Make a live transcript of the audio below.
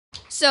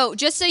So,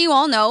 just so you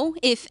all know,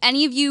 if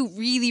any of you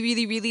really,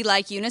 really, really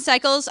like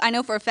unicycles, I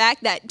know for a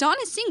fact that Dawn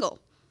is single.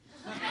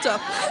 So.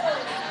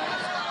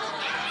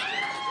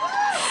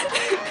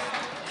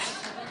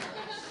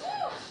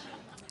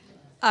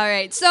 All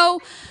right,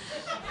 so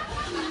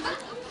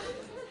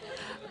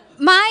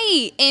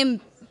my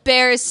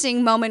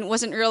embarrassing moment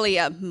wasn't really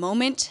a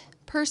moment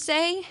per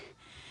se.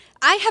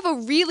 I have a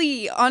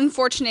really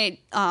unfortunate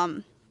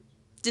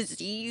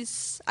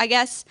disease, I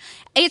guess.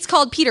 It's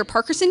called Peter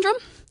Parker syndrome.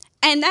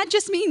 And that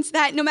just means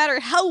that no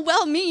matter how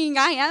well-meaning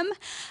I am,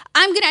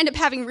 I'm going to end up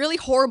having really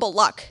horrible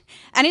luck.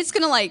 And it's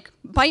going to,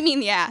 bite me in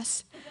the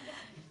ass.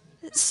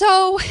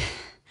 So,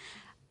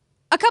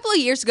 a couple of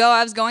years ago,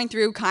 I was going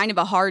through kind of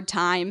a hard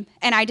time.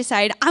 And I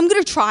decided, I'm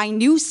going to try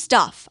new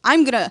stuff.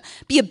 I'm going to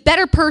be a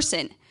better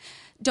person.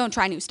 Don't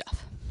try new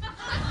stuff.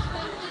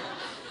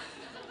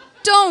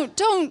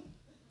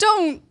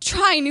 Don't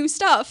try new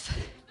stuff.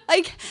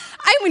 I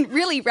went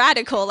really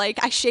radical.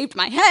 I shaved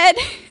my head.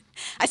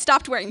 I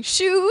stopped wearing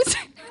shoes.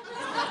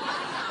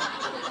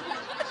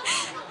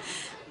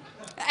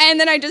 And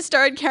then I just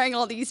started carrying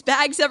all these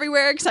bags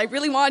everywhere because I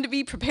really wanted to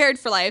be prepared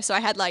for life. So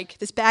I had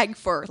this bag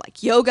for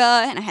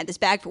yoga, and I had this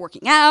bag for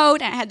working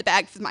out, and I had the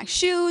bag for my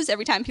shoes.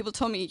 Every time people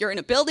told me, you're in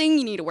a building,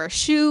 you need to wear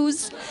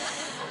shoes.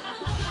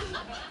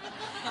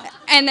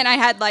 And then I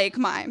had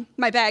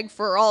my bag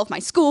for all of my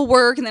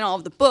schoolwork and then all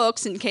of the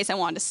books in case I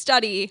wanted to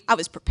study. I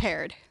was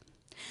prepared.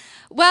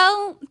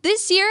 Well,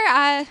 this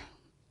year,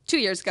 2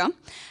 years ago,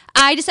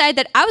 I decided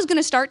that I was going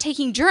to start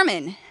taking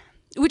German,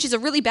 which is a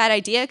really bad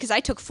idea because I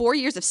took 4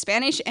 years of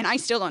Spanish and I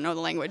still don't know the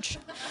language.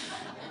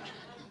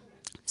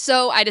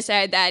 So I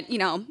decided that,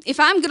 if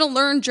I'm going to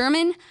learn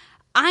German,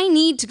 I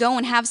need to go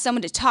and have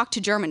someone to talk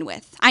to German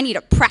with. I need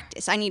to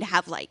practice. I need to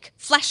have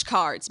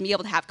flashcards and be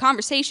able to have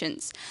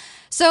conversations.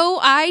 So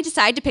I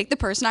decided to pick the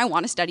person I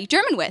want to study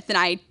German with, and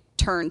I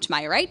turned to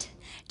my right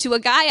to a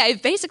guy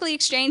I've basically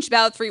exchanged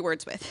about 3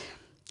 words with.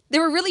 They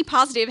were really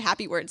positive,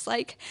 happy words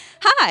like,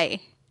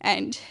 hi,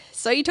 and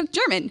so you took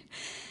German.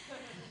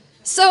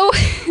 So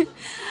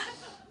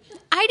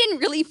I didn't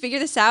really figure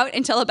this out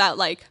until about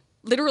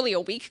literally a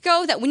week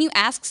ago, that when you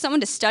ask someone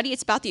to study,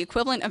 it's about the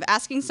equivalent of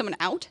asking someone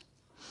out.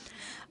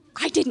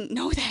 I didn't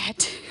know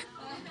that.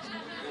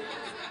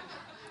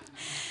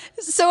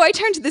 So I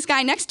turned to this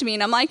guy next to me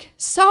and I'm like,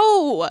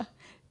 so,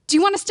 do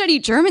you want to study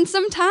German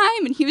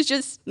sometime? And he was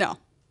just, no.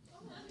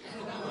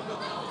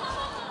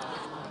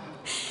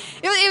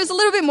 It was a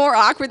little bit more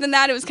awkward than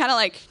that. It was kind of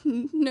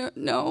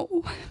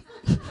no.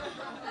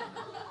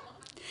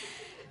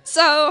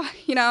 So,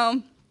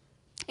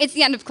 it's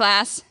the end of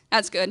class.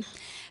 That's good.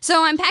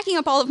 So I'm packing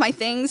up all of my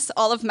things,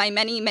 all of my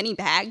many, many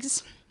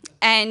bags,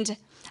 and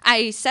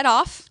I set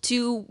off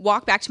to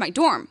walk back to my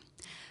dorm.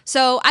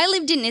 So I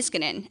lived in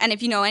Niskanen, and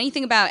if you know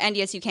anything about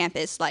NDSU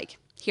campus,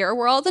 here are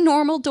where all the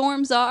normal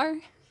dorms are,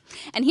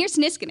 and here's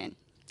Niskanen,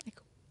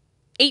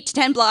 8 to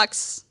 10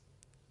 blocks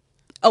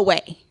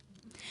away.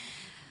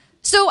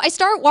 So I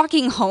start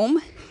walking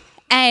home,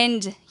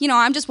 and,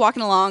 I'm just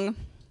walking along,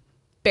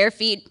 bare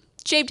feet,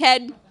 shaved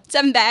head,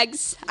 7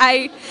 bags.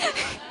 I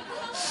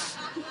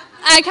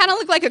kind of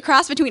look like a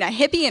cross between a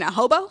hippie and a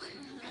hobo.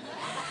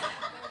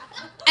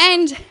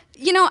 And,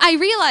 I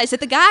realized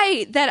that the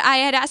guy that I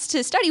had asked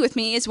to study with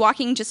me is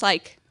walking just a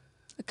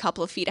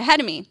couple of feet ahead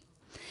of me.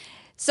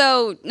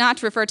 So, not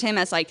to refer to him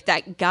as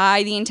that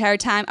guy the entire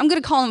time, I'm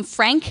going to call him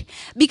Frank,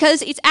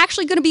 because it's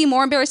actually going to be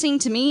more embarrassing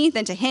to me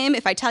than to him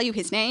if I tell you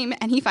his name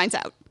and he finds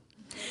out.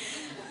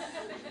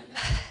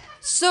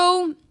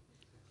 So,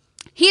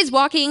 he is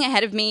walking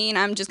ahead of me, and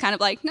I'm just kind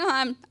of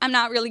no, I'm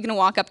not really going to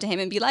walk up to him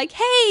and be like,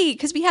 hey,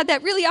 because we had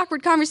that really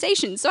awkward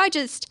conversation, so I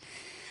just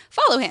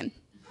follow him.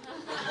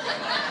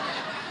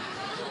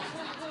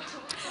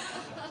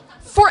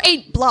 For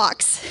 8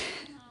 blocks.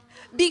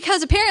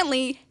 Because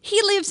apparently, he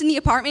lives in the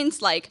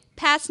apartments,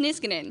 past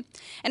Niskanen.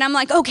 And I'm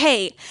like,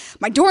 okay,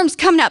 my dorm's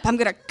coming up. I'm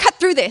going to cut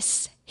through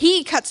this.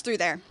 He cuts through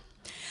there.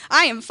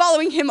 I am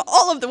following him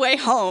all of the way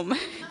home.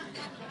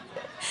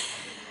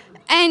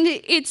 And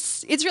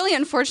it's really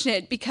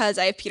unfortunate because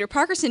I have Peter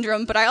Parker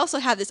syndrome, but I also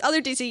have this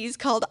other disease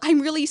called I'm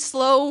really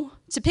slow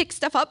to pick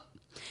stuff up.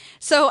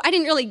 So I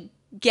didn't really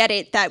get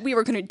it that we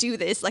were going to do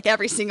this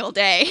every single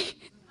day.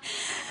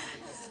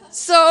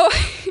 So,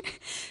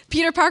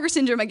 Peter Parker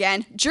syndrome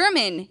again.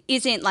 German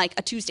isn't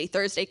a Tuesday,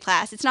 Thursday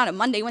class. It's not a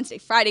Monday, Wednesday,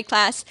 Friday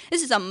class.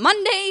 This is a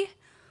Monday,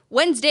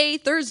 Wednesday,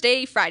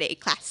 Thursday, Friday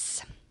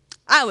class.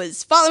 I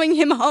was following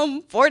him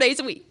home 4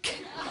 days a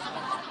week.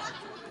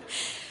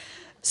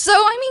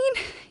 So,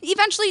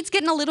 eventually it's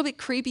getting a little bit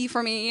creepy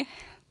for me.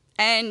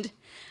 And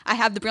I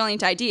have the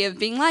brilliant idea of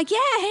being yeah,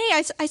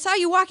 hey, I saw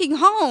you walking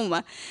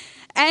home.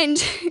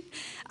 And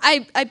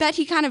I bet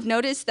he kind of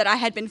noticed that I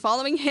had been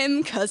following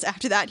him, because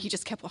after that, he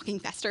just kept walking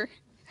faster.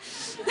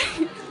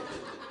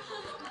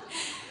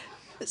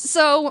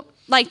 So,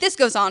 this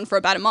goes on for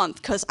about a month,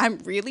 because I'm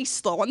really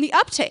slow on the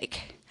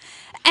uptake.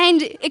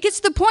 And it gets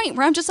to the point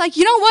where I'm just like,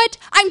 you know what?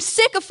 I'm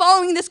sick of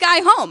following this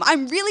guy home.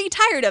 I'm really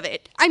tired of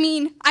it. I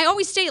mean, I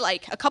always stay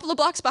like a couple of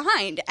blocks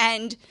behind,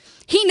 and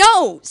he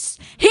knows.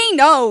 He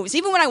knows.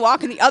 Even when I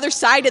walk on the other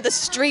side of the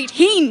street,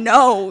 he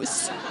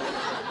knows.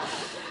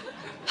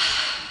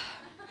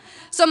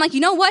 So I'm like, you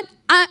know what?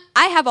 I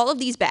have all of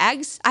these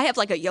bags. I have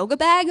like a yoga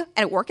bag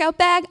and a workout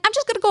bag. I'm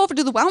just going to go over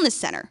to the wellness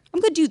center. I'm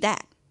going to do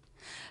that.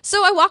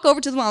 So I walk over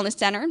to the wellness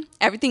center.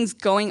 Everything's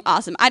going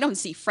awesome. I don't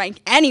see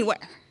Frank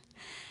anywhere.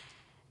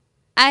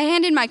 I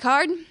handed my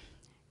card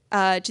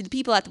to the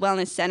people at the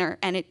wellness center,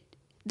 and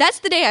that's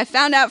the day I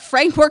found out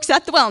Frank works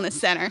at the wellness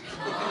center.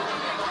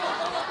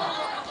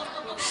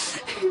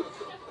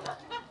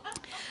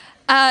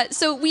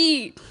 So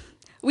we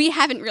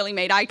haven't really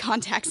made eye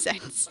contact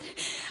since.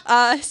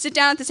 Sit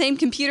down at the same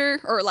computer,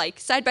 or like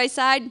side by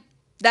side.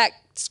 That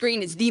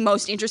screen is the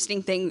most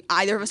interesting thing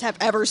either of us have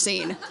ever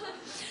seen.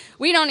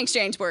 We don't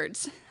exchange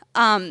words.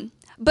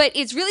 But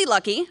it's really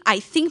lucky. I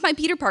think my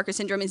Peter Parker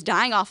syndrome is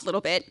dying off a little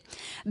bit,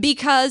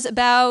 because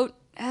about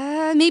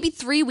maybe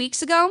 3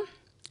 weeks ago,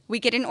 we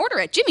get an order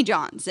at Jimmy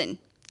John's, and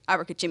I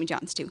work at Jimmy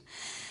John's too.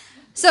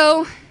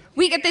 So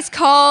we get this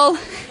call.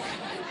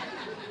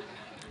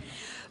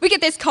 We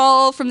get this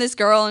call from this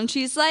girl, and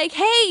she's like,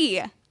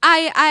 hey,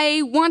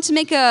 I want to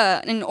make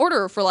an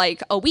order for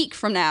like a week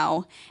from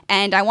now,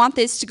 and I want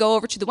this to go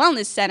over to the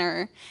wellness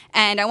center,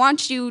 and I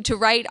want you to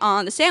write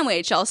on the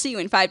sandwich, I'll see you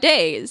in 5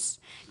 days.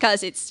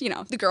 Because it's,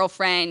 the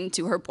girlfriend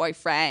to her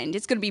boyfriend.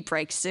 It's going to be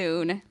break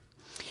soon.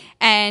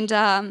 And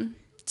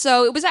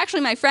so it was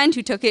actually my friend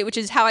who took it, which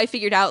is how I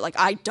figured out, like,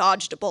 I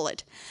dodged a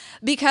bullet.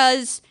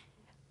 Because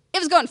it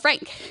was going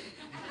Frank.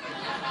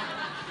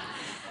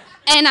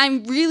 And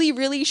I'm really,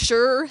 really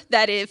sure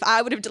that if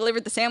I would have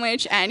delivered the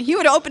sandwich and he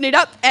would have opened it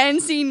up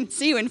and see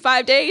you in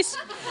 5 days...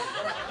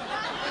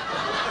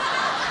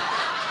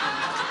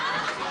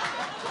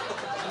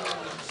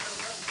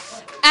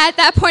 At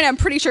that point, I'm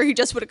pretty sure he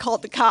just would have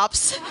called the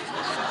cops.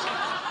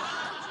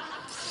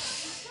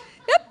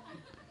 Yep.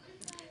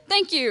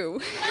 Thank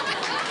you.